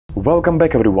Welcome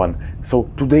back everyone! So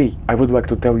today I would like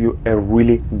to tell you a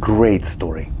really great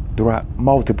story. There are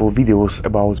multiple videos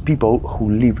about people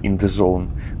who live in the zone.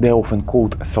 They are often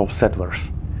called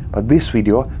self-settlers. But this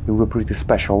video will be pretty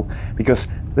special because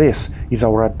this is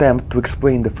our attempt to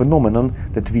explain the phenomenon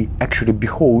that we actually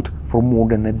behold for more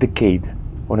than a decade.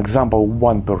 For example,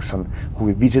 one person who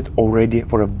we visit already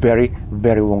for a very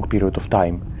long period of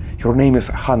time. Her name is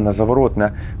Hanna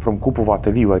from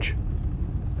Kupovate village.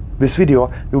 This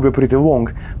video will be pretty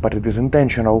long, but it is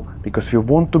intentional because we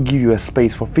want to give you a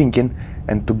space for thinking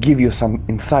and to give you some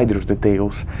insider's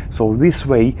details, so this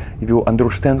way you will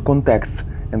understand context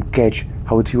and catch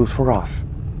how it feels for us,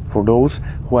 for those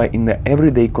who are in the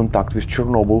everyday contact with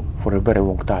Chernobyl for a very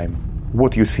long time.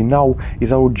 What you see now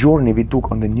is our journey we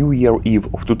took on the New Year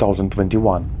Eve of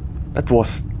 2021. That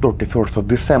was 31st of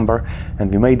December and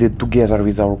we made it together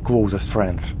with our closest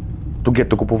friends. To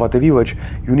get to Kupovate village,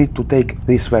 you need to take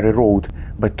this very road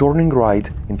by turning right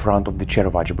in front of the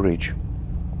Chernobyl bridge.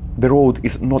 The road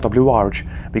is notably large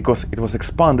because it was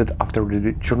expanded after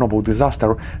the Chernobyl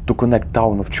disaster to connect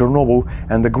town of Chernobyl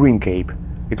and the Green Cape.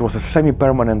 It was a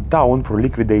semi-permanent town for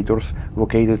liquidators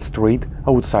located straight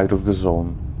outside of the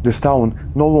zone. This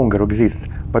town no longer exists,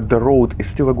 but the road is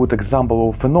still a good example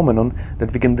of a phenomenon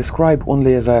that we can describe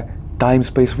only as a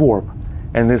time-space warp,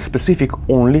 and is specific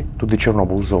only to the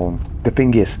Chernobyl zone. The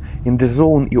thing is, in the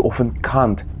zone you often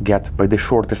can't get by the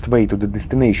shortest way to the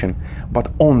destination,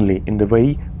 but only in the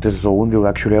way the zone will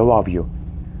actually allow you.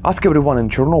 Ask everyone in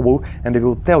Chernobyl and they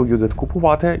will tell you that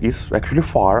Kupovate is actually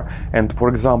far, and for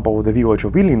example the village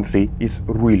of Ilinci is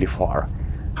really far.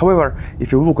 However,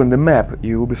 if you look on the map,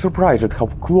 you will be surprised at how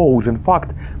close in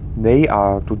fact they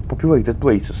are to populated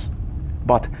places.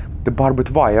 But the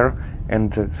barbed wire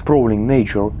and sprawling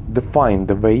nature define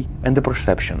the way and the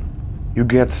perception. You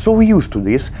get so used to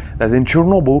this that in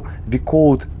Chernobyl we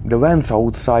called the lands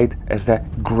outside as the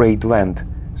Great Land,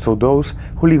 so those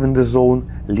who live in the zone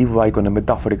live like on a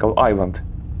metaphorical island,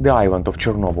 the island of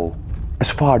Chernobyl.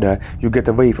 As farther you get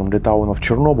away from the town of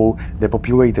Chernobyl, the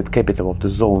populated capital of the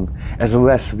zone, as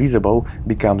less visible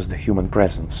becomes the human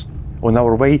presence. On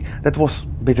our way, that was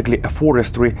basically a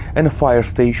forestry and a fire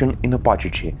station in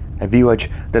Opachichi, a village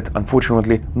that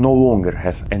unfortunately no longer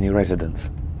has any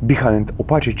residents. Behind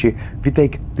Opachichi, we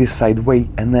take this side way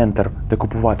and enter the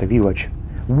Kupovate village.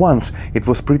 Once it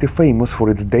was pretty famous for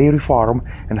its dairy farm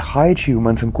and high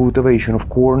achievements in cultivation of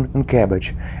corn and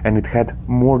cabbage, and it had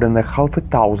more than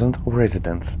 500,000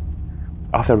 residents.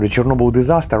 After the Chernobyl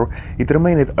disaster, it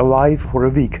remained alive for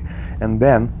a week, and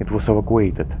then it was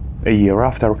evacuated. A year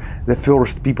after, the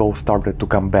first people started to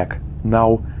come back.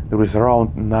 Now there is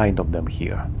around 9 of them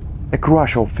here. A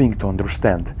crucial thing to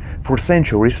understand. For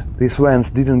centuries, these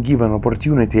lands didn't give an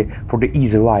opportunity for the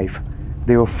easy life.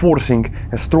 They were forcing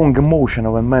a strong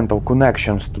emotional and mental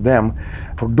connections to them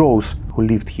for those who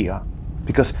lived here.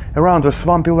 Because around the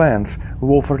swampy lands,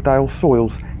 low fertile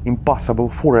soils, impassable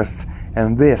forests,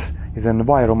 and this is an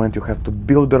environment you have to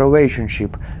build a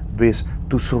relationship with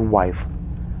to survive.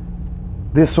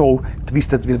 This all,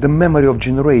 twisted with the memory of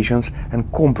generations and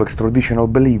complex traditional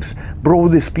beliefs, brought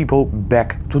these people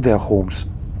back to their homes.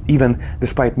 Even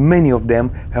despite many of them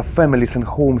have families and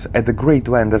homes at the Great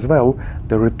Land as well,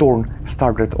 the return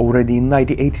started already in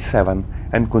 1987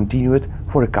 and continued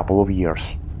for a couple of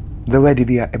years. The lady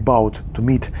we are about to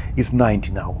meet is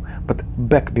 90 now, but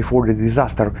back before the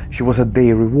disaster she was a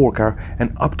dairy worker,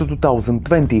 and up to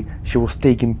 2020 she was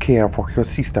taking care for her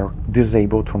sister,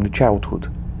 disabled from the childhood.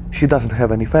 She doesn't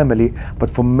have any family,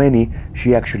 but for many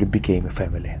she actually became a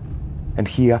family. And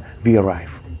here we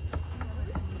arrive.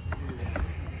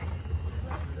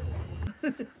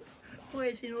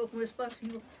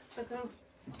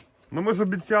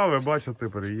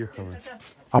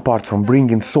 Apart from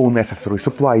bringing so necessary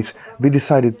supplies, we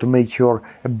decided to make her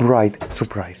a bright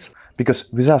surprise.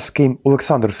 Because with us came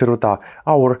Alexander Sirota,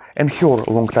 our and her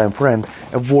longtime friend,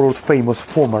 a world-famous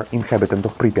former inhabitant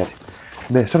of Pripyat.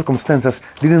 The circumstances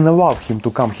didn't allow him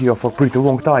to come here for a pretty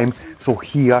long time, so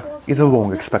here is a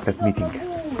long-expected meeting.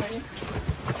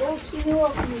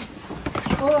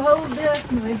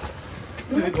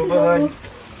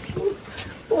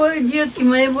 Ой, детки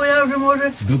мои, я уже,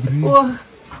 может...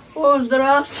 О,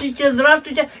 здравствуйте,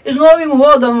 здравствуйте, и с Новым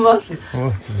годом вас!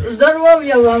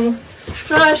 Здоровья вам,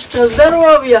 счастья,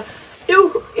 здоровья, и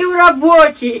в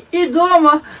работе, и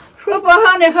дома, що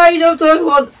погане, хай йде в той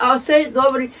год, а цей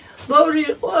добрий,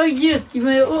 ой, детки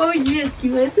мои,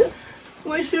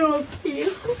 мой сынок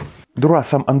приехал. There are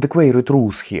some undeclared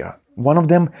rules here. One of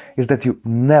them is that you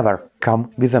never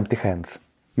come with empty hands.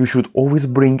 You should always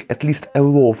bring at least a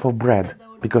loaf of bread.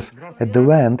 because at the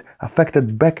land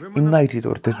affected back in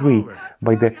 1933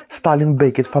 by the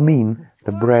Stalin-baked famine,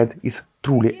 the bread is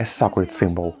truly a sacred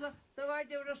symbol.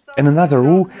 And another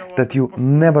rule that you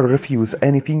never refuse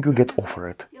anything you get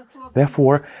offered.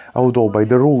 Therefore, although by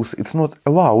the rules it's not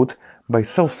allowed, by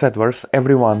self-settlers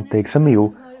everyone takes a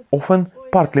meal, often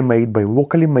partly made by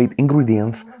locally made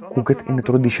ingredients cooked in a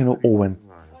traditional oven,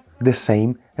 the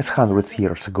same as hundreds of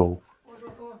years ago.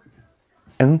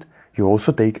 And you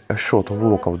also take a shot of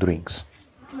local drinks.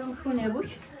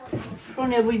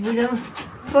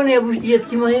 Що-небудь,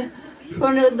 дітки мої,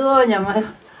 що-небудь, доня моя.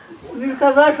 Він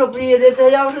казав, що приїдете,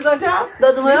 я вже так,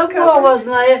 да думаю, а Бог вас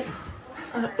знає.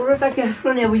 Вже таке,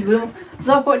 що-небудь будемо.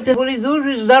 Заходьте, були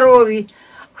дуже здорові.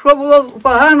 Що було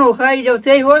погано, хай йде в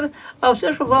цей год, а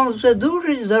все, щоб вам все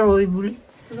дуже здорові були.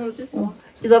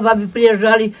 І до бабі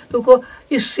приїжджали тільки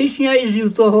із січня, із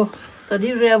лютого.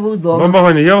 Тоді вже я був вдома. Баба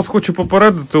Ганя, я вас хочу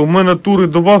попередити, у мене тури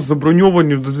до вас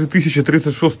заброньовані до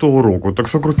 2036 року, так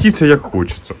що крутіться як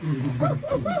хочеться.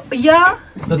 Я?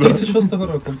 До 36-го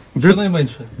року,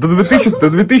 щонайменше. До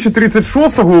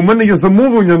 2036-го у мене є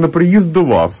замовлення на приїзд до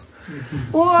вас.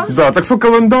 О! Да, так що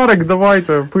календарик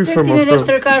давайте, пишемо. Ти мене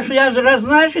стрикаєш, що я зараз,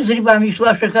 знаєш, з грибами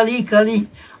йшла, ще калі.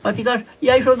 А ти кажеш,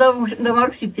 я йшов до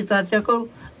Марусі питати, я кажу,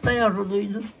 та я вже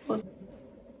дойду.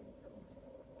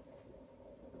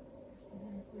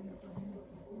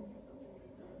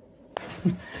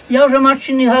 Я вже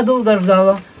матчині годов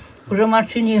дождала. Уже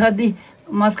матчині годи.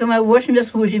 Матка моя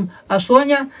 88, а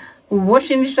Соня у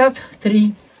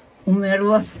 83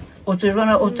 умерла. Оце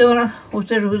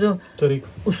ж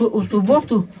у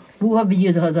суботу був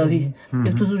обід годовий. І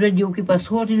тут вже дівки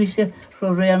посходилися,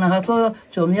 що вже я наготовила,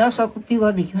 що м'ясо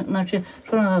купила, наче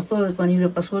що наготовила, вони вже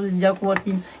посходили, дякувати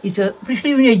їм. І це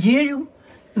прийшли в неділю,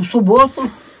 і в суботу,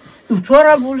 і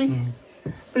вчора були.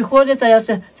 Приходять, а я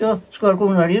це скорку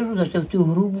наріжу, за це в цю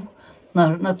грубу,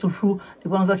 натушу,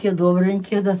 так воно таке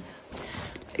добреньке. Да.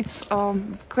 It's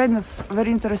kind of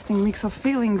very interesting mix of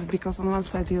feelings, because on one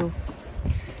side you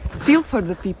feel for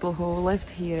the people who left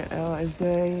here, as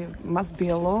they must be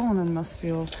alone and must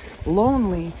feel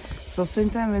lonely. So same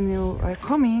time when you are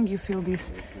coming, you feel this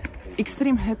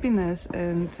extreme happiness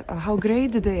and how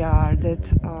great they are that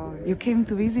you came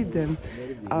to visit them.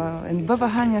 And Baba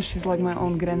Hanna, she's like my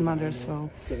own grandmother, so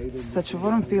it's such a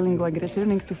warm feeling, like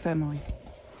returning to family.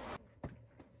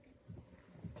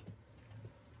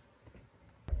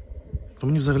 То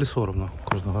мені взагалі соромно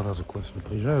кожного разу, коли я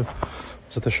приїжджаю,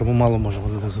 за те, що ми мало можемо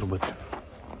для них зробити.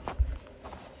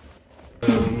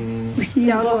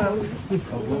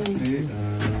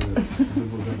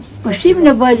 Спасибо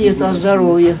мне болит от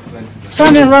здоровья.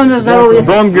 Самое главное здоровье.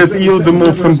 Don't get ill, the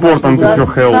most important is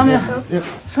your health.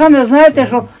 Саме знаєте,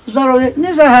 що здоров'я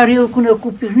не за горілку не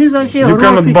купиш, ні за всі You гроші.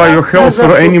 cannot buy your health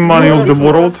for any money of the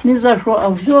world. Ні за що, а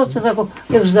все це таке,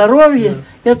 як здоров'я,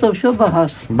 це все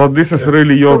багатство. But this is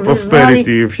really your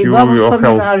prosperity if you your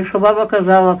health. Що баба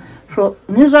казала, що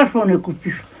ні за що не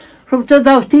купиш. Щоб ти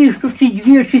дав ти, чи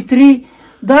дві, чи три,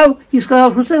 дав і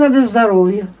сказав, що це тебе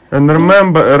здоров'я. And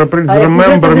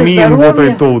remember me and what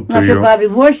I told to Нашій you. бабі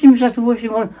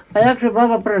 88 років, а як же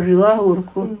баба прожила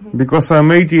горку? Because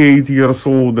I'm 88 years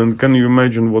old and can you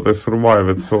imagine what I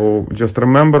survived? So just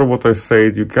remember what I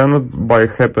said. You cannot buy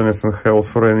happiness and health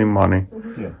for any money.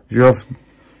 Just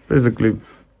basically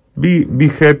be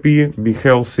happy, be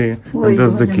healthy, and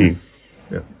that's the key.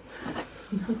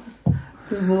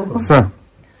 Все.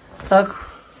 Так.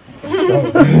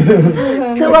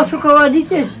 Це ваш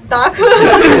руководитель? Так.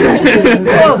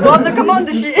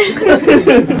 Главнокомандуючий.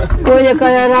 Ой, яка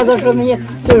я рада, що мені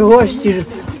це ж гості ж.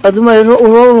 А думаю, ну у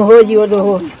Новому годі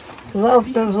одного.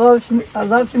 Завтра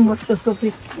можете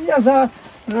стопити. Я зараз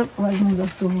возьму за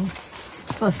столу.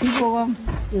 Спасибо вам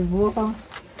і з Богом.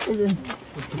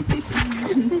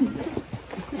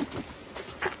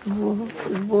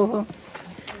 З Богом.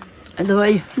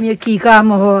 Давай м'якійка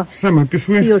мого. Все, ми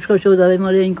пішли. Кійочку цю дай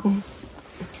маленьку.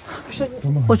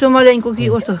 Оцю маленьку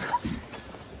кійочку.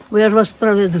 Бо я ж вас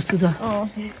проведу туди.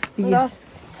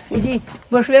 Іди,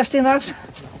 будеш вести нас,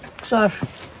 Саш?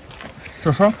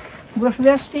 Що? Будеш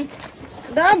вести?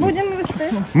 Да, будемо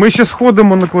вести. Ми ще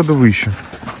сходимо на кладовище.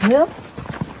 Да?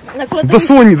 На До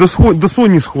кладовище. до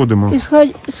Соні сходимо. І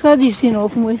сходи,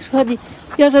 синок мой, сходи.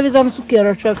 Я тобі дам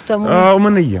цукерочок там. У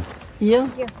мене є. Є?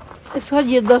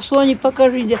 Сходи до Соні,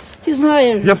 покажи, де. Ти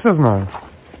знаєш? Я все знаю.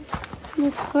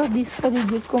 Ну, сходи,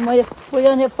 дітко моє. Бо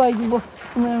я не пойду, бо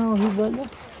у мене ноги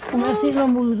болять. У мене сильно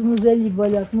будуть музелі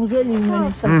болять. Музелі в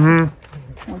мене сам.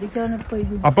 От я не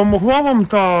пойду. А помогла вам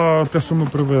те, що ми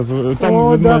привезли? Там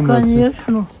О, від да, мене це.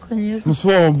 конечно. Ну,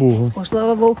 слава Богу. О,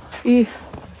 слава Богу. І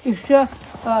ще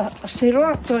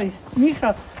сирот той,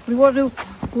 Міша, привозив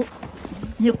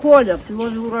Николя,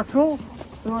 привозил врачу.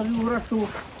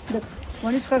 Так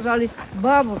вони сказали,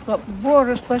 бабушка,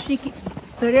 Боже, спаси,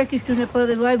 перекисью не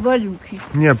подавай болючий.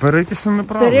 Ні, перекисом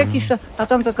неправильно. Перекиса, а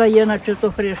там така є, наче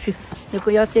то хрещик.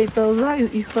 Я тебе толгаю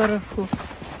і хорошо.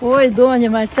 Ой, Доня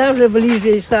моя, це вже ближче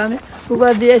і саме в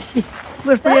Одесі.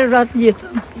 Ви ж приїжджати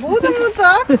літом. Будемо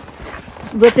так.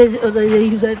 Бо ти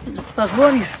їх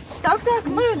позвониш Так,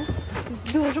 ми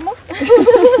дружимо.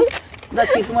 до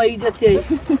тих моїх дітей.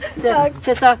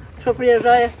 Це та, що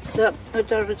приїжджає, це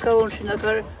ж Калонщина,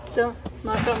 каже, це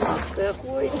наша матка.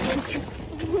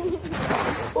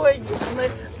 Ой, ми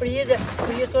приїде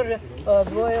теж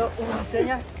двоє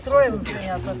внутрення, троє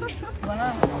внутрення.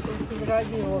 Вона тут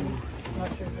радіо,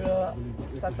 значить,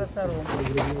 секретаром.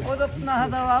 От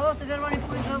нагадавала, тепер вони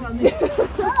поїздили.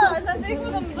 Надо їх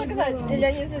потім загнати, і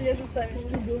вони залізуть самі.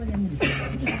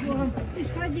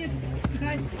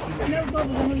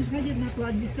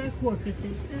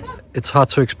 It's hard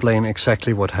to explain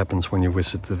exactly what happens when you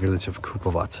visit the village of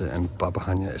Kupovate and Baba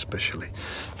Hanna especially,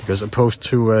 because opposed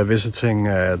to visiting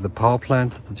the power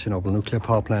plant, the Chernobyl nuclear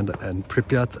power plant, and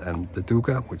Pripyat and the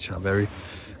Duga, which are very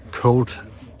cold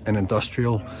and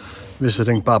industrial,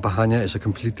 visiting Baba Hanna is a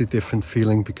completely different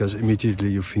feeling because immediately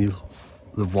you feel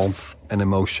the warmth and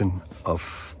emotion of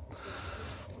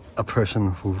a person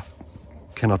who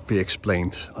cannot be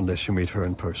explained unless you meet her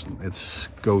in person. It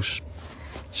goes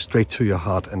straight to your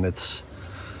heart, and it's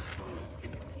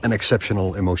an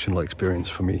exceptional emotional experience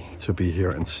for me to be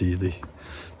here and see the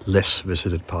less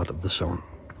visited part of the zone.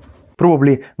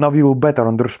 Probably now you will better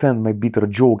understand my bitter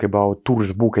joke about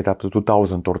tours booked up to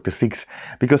 2036,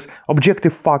 because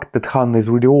objective fact that Hanna is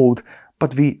really old,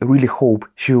 but we really hope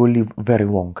she will live very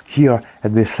long. Here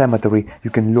at this cemetery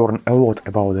you can learn a lot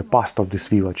about the past of this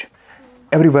village.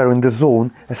 Everywhere in the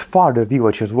zone, as far the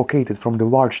village is located from the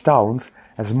large towns,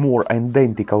 as more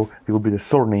identical will be the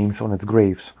surnames on its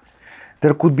graves.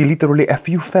 There could be literally a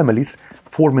few families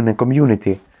forming a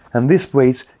community, and this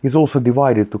place is also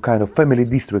divided to kind of family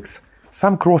districts.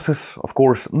 Some crosses, of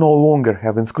course, no longer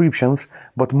have inscriptions,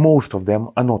 but most of them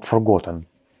are not forgotten.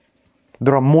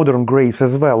 There are modern graves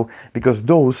as well, because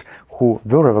those who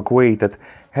were evacuated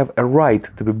have a right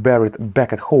to be buried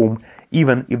back at home,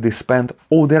 even if they spent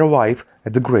all their life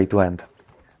at the Great Land.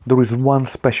 There is one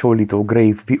special little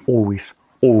grave we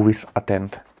always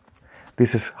attend.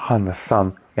 This is Hanna's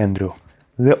son, Andrew,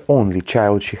 the only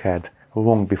child she had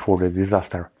long before the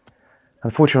disaster.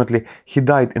 Unfortunately, he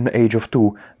died in the age of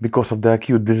 2 because of the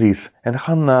acute disease, and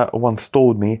Hanna once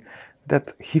told me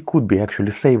that he could be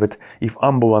actually saved if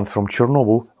ambulance from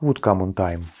Chernobyl would come on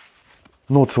time.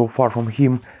 Not so far from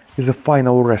him is a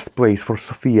final rest place for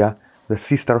Sofia, the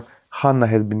sister Hanna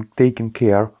had been taking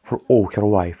care for all her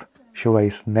life. She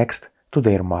lays next to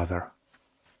their mother.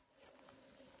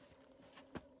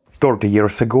 30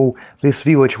 years ago, this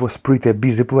village was pretty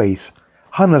busy place.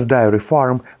 Hanna's dairy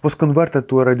farm was converted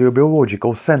to a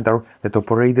radiobiological center that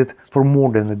operated for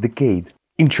more than a decade.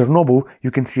 In Chernobyl,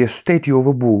 you can see a statue of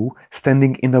a bull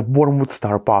standing in a Wormwood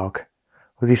Star Park.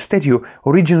 This statue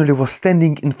originally was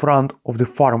standing in front of the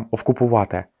farm of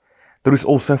Kupovate. There is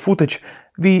also footage,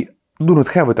 we do not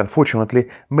have it unfortunately,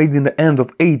 made in the end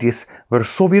of 80s, where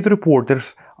Soviet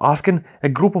reporters asking a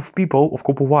group of people of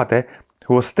Kupovate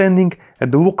who are standing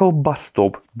at the local bus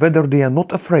stop whether they are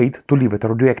not afraid to live at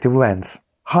radioactive lands.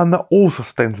 Hanna also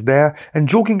stands there and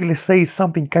jokingly says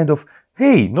something kind of,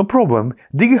 "Hey, no problem,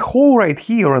 dig a hole right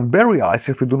here and bury us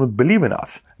if you do not believe in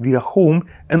us. We are home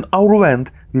and our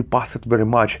land, we pass it very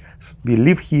much. We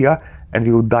live here and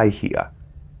we will die here."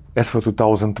 As for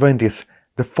 2020s,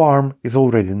 the farm is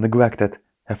already neglected.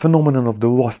 A phenomenon of the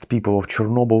lost people of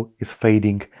Chernobyl is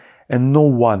fading, and no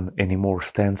one anymore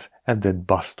stands at that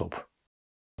bus stop.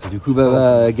 Du coup,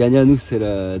 Gagna, nous,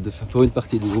 pour une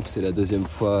partie du groupe, c'est la deuxième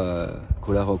fois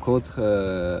qu'on la rencontre.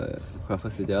 La première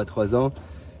fois, c'était il y a 3 ans.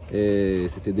 Et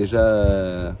c'était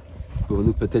déjà, pour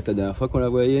nous, peut-être la dernière fois qu'on la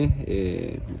voyait.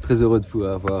 Et on est très heureux de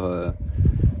pouvoir voir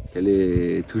qu'elle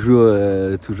est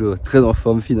toujours très en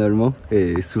forme finalement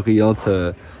et souriante.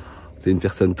 C'est une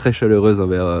personne très chaleureuse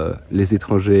envers les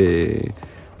étrangers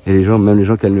et les gens, même les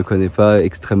gens qu'elle ne connaît pas,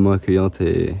 extrêmement accueillante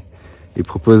et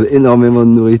propose énormément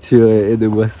de nourriture et de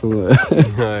boissons.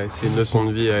 Ouais, c'est une leçon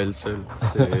de vie à elle seule.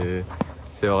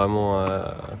 C'est vraiment,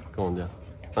 comment dire,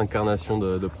 incarnation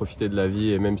de profiter de la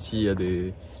vie, et même s'il y a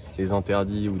des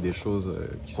interdits ou des choses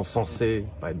qui sont censées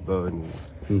pas être bonnes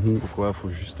ou quoi, faut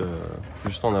juste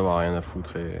en avoir rien à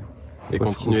foutre et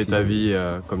continuer ta vie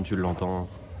comme tu l'entends.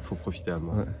 Faut profiter à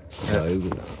moi. Ouais.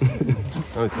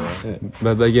 Ouais, c'est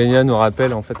vrai. Bagania nous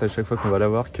rappelle en fait à chaque fois qu'on va la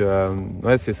voir que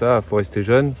ouais, c'est ça, faut rester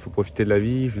jeune, faut profiter de la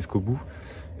vie jusqu'au bout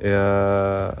Et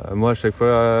moi, à chaque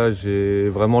fois, j'ai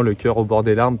vraiment le cœur au bord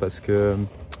des larmes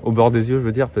au bord des yeux, je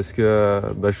veux dire, parce que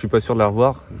je suis pas sûr de la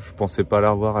revoir. Je pensais pas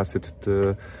la revoir à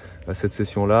cette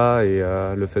session-là, et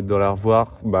le fait de la revoir,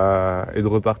 et de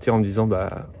repartir en me disant,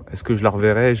 est-ce que je la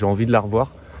reverrai? J'ai envie de la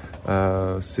revoir.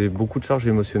 C'est beaucoup de charge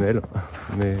émotionnelle,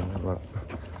 mais voilà.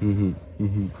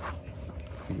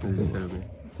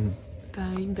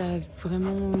 Pareil,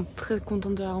 vraiment très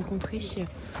contente de la rencontrer,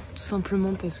 tout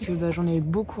simplement parce que j'en avais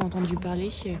beaucoup entendu parler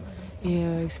et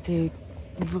c'était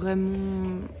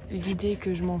vraiment l'idée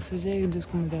que je m'en faisais de ce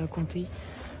qu'on m'avait raconté,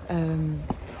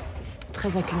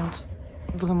 très accueillante,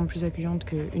 vraiment plus accueillante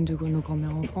qu'une de nos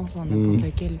grand-mères en France, n'importe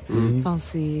laquelle. Enfin,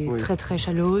 c'est très très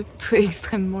chaleureux,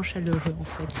 extrêmement chaleureux en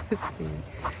fait.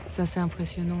 C'est assez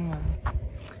impressionnant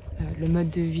le mode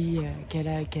de vie qu'elle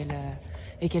a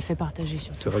et qu'elle fait partager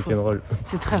surtout. C'est rock'n'roll.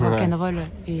 C'est très rock'n'roll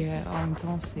et en même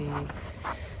temps ça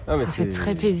fait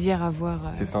très plaisir à voir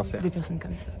des personnes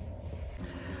comme ça.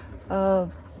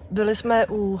 Byli jsme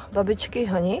u babičky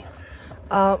Hani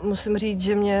a musím říct,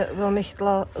 že mě velmi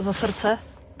chytla za srdce,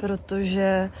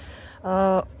 protože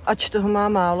ač toho má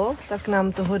málo, tak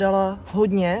nám toho dala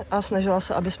hodně a snažila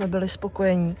se, aby jsme byli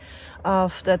spokojení. A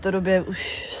v této době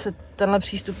už se tenhle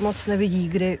přístup moc nevidí,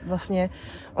 kdy vlastně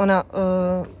ona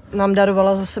nám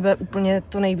darovala za sebe úplně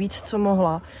to nejvíc, co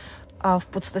mohla. A v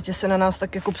podstatě se na nás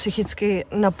tak jako psychicky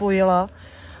napojila.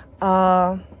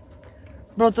 A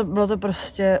bylo to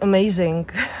prostě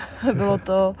amazing. Bylo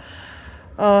to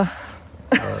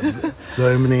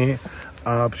dojemný.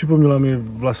 A připomněla mi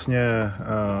vlastně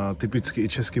typicky i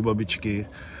české babičky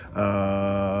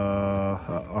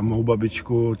a mou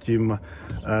babičku tím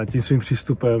svým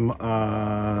přístupem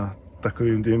a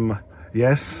takovým tím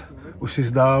už si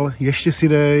zdál, ještě si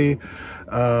dej.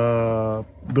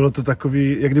 Bylo to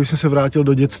takový, jak kdyby jsem se vrátil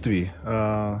do dětství.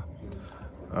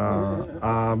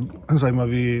 A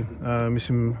zajímavý,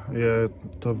 myslím, je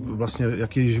to vlastně,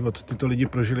 jaký život tyto lidi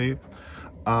prožili.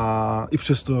 A i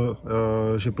přesto,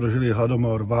 že prožili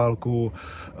hladomor, válku,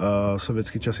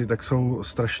 sovětské časy, tak jsou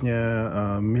strašně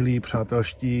milí,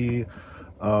 přátelští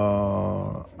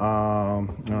a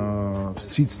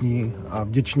vstřícní a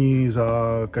vděční za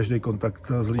každý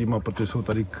kontakt s lidmi, protože jsou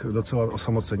tady docela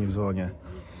osamocení v zóně.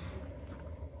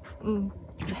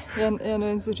 Já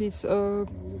nevím, co říct.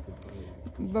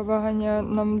 Baba Haňa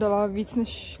nám dala víc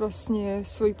než vlastně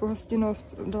svoji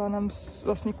pohostinnost, dala nám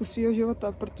vlastně kus svého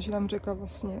života, protože nám řekla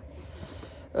vlastně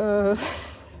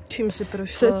čím si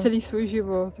prošla celý svůj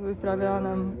život. Vyprávěla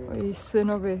nám o její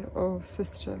synovi, o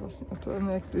sestře, vlastně o tom,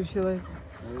 jak to žili.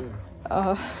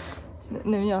 A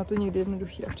neměla to nikdy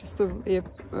jednoduchý a přesto je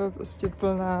prostě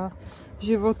plná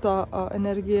života a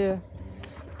energie,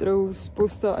 kterou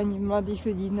spousta ani mladých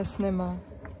lidí dnes nemá.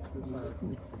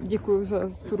 Děkuji za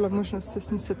tuhle možnost se s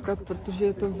ní setkat, protože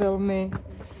je to velmi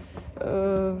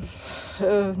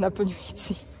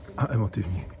naplňující. A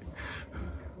emotivní.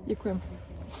 Děkujeme.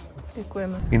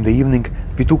 Děkujeme. In the evening,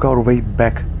 we took our way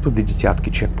back to the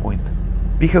Dzieciatki checkpoint.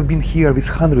 We have been here with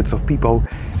hundreds of people,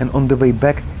 and on the way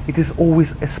back, it is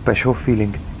always a special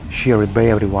feeling, shared by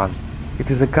everyone. It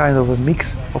is a kind of a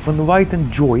mix of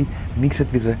enlightened joy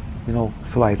mixed with a,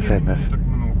 slight sadness.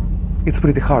 It's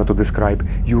pretty hard to describe.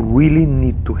 You really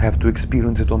need to have to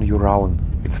experience it on your own.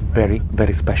 It's very,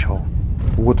 very special.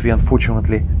 What we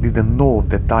unfortunately didn't know at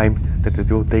the time, that it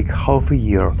will take half a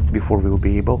year before we'll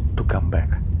be able to come back.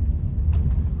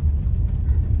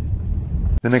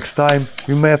 The next time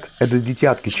we met at the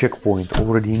Dzieciatki checkpoint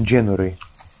already in January.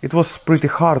 It was pretty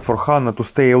hard for Hanna to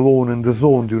stay alone in the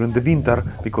zone during the winter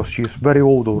because she is very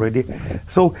old already,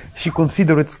 so she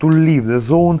considered to leave the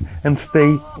zone and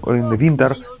stay in the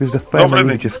winter with the family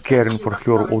which is caring for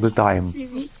her all the time.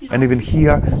 And even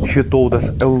here she told us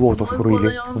a lot of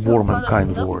really warm and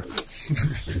kind words.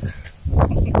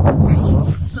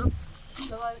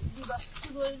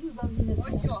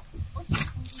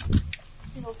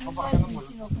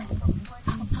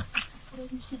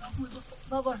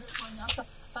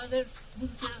 Ale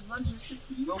budu tě rozvat, že jsi s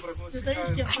ní. Že tady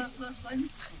ještě s vámi.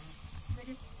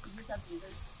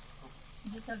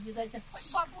 Kde tam vydajte.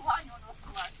 Pojď babu Haňu na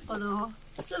skláci. Ano.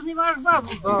 Co z ní máš babu?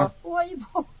 Oj,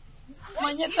 bo.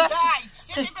 Сідай,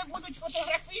 ще тебе будуть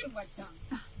фотографувати.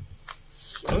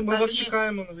 Ми вас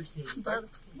чекаємо навесні. Так.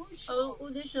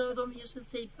 Удиш ром, якщо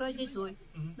цей пройде той.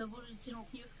 На вулиці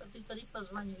Нухів, а ти тоді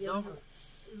позвонив. Я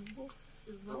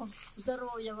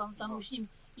здоров'я вам там усім.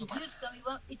 Идешь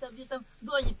там, и тебе там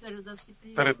Доне передаст.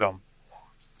 Передам.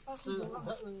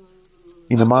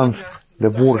 In a month, the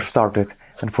war started,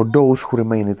 and for those who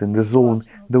remained in the zone,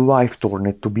 the life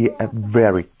turned to be a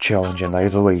very challenging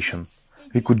isolation.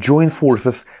 We could join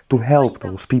forces to help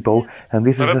those people, and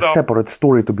this is a separate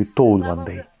story to be told one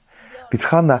day. With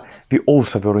Hanna, we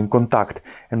also were in contact,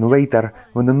 and later,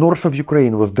 when the north of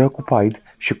Ukraine was deoccupied,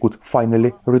 she could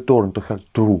finally return to her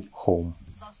true home.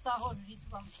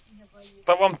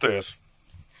 Та вам теж.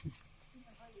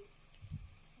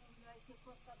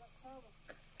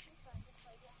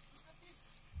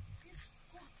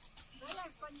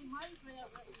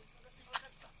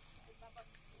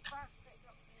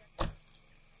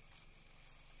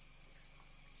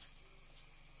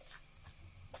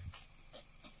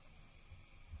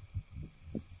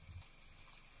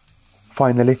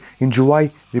 Finally, in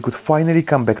July, we could finally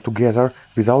come back together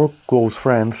with our close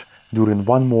friends during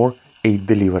one more aid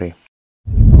delivery.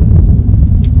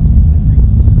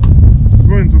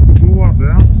 Going to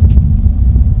Kubuwate,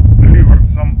 delivered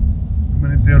some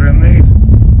humanitarian aid.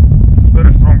 It's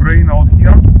very strong rain out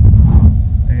here,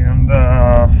 and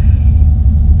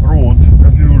roads,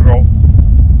 as usual,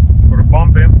 very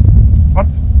bumpy, but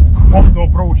hope to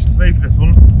approach safely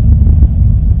soon.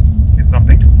 Hit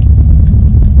something.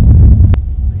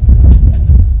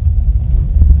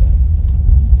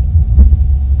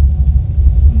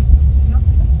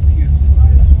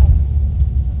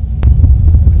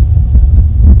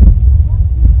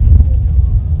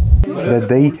 That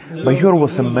day, by her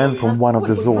was a man from one of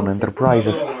the zone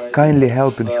enterprises, kindly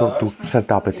helping her to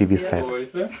set up a TV set.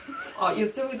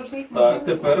 Так,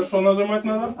 тепер що нажимати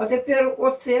треба? А тепер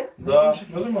оце. Да,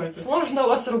 нажимайте. Сложна у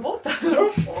вас робота.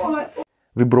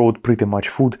 We brought pretty much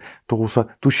food to also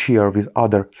to share with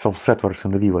other self-settlers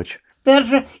in the village.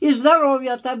 Перше, і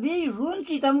здоров'я тобі, і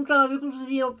жінці, і тому чоловіку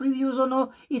з'їв прив'юзано,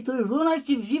 і той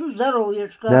жіночці всім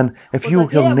здоров'ячка. Then a few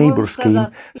of her neighbors came,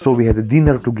 so we had a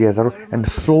dinner together and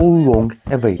so long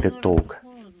awaited talk.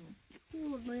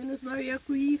 Я не знаю, як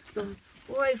уїхати.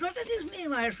 Ой, що ти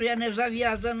знімаєш, що я не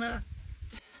зав'язана?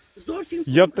 Зовсім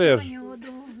Я теж.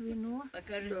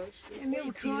 Ми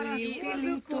вчора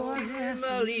пили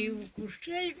наливку,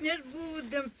 ще й не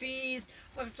будем піти,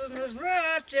 а хто не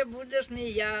зраче, буде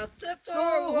сміятися,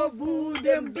 того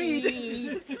будем бити.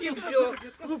 І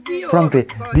все. Frankly,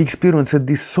 we experienced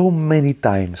this so many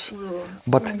times,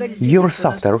 but years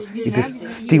after, it is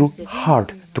still hard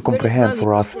to comprehend for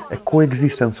us a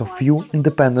coexistence of few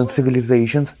independent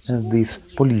civilizations in this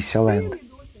Polisia land.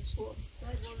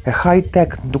 A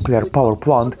high-tech nuclear power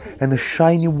plant and a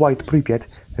shiny white Pripyat,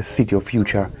 a city of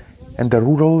future, and the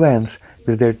rural lands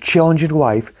with their challenging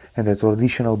life and their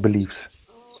traditional beliefs,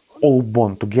 all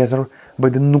bound together by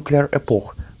the nuclear epoch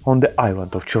on the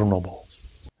island of Chernobyl.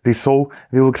 This all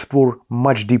we'll explore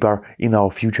much deeper in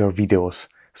our future videos,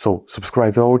 so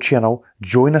subscribe to our channel,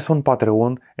 join us on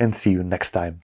Patreon, and see you next time.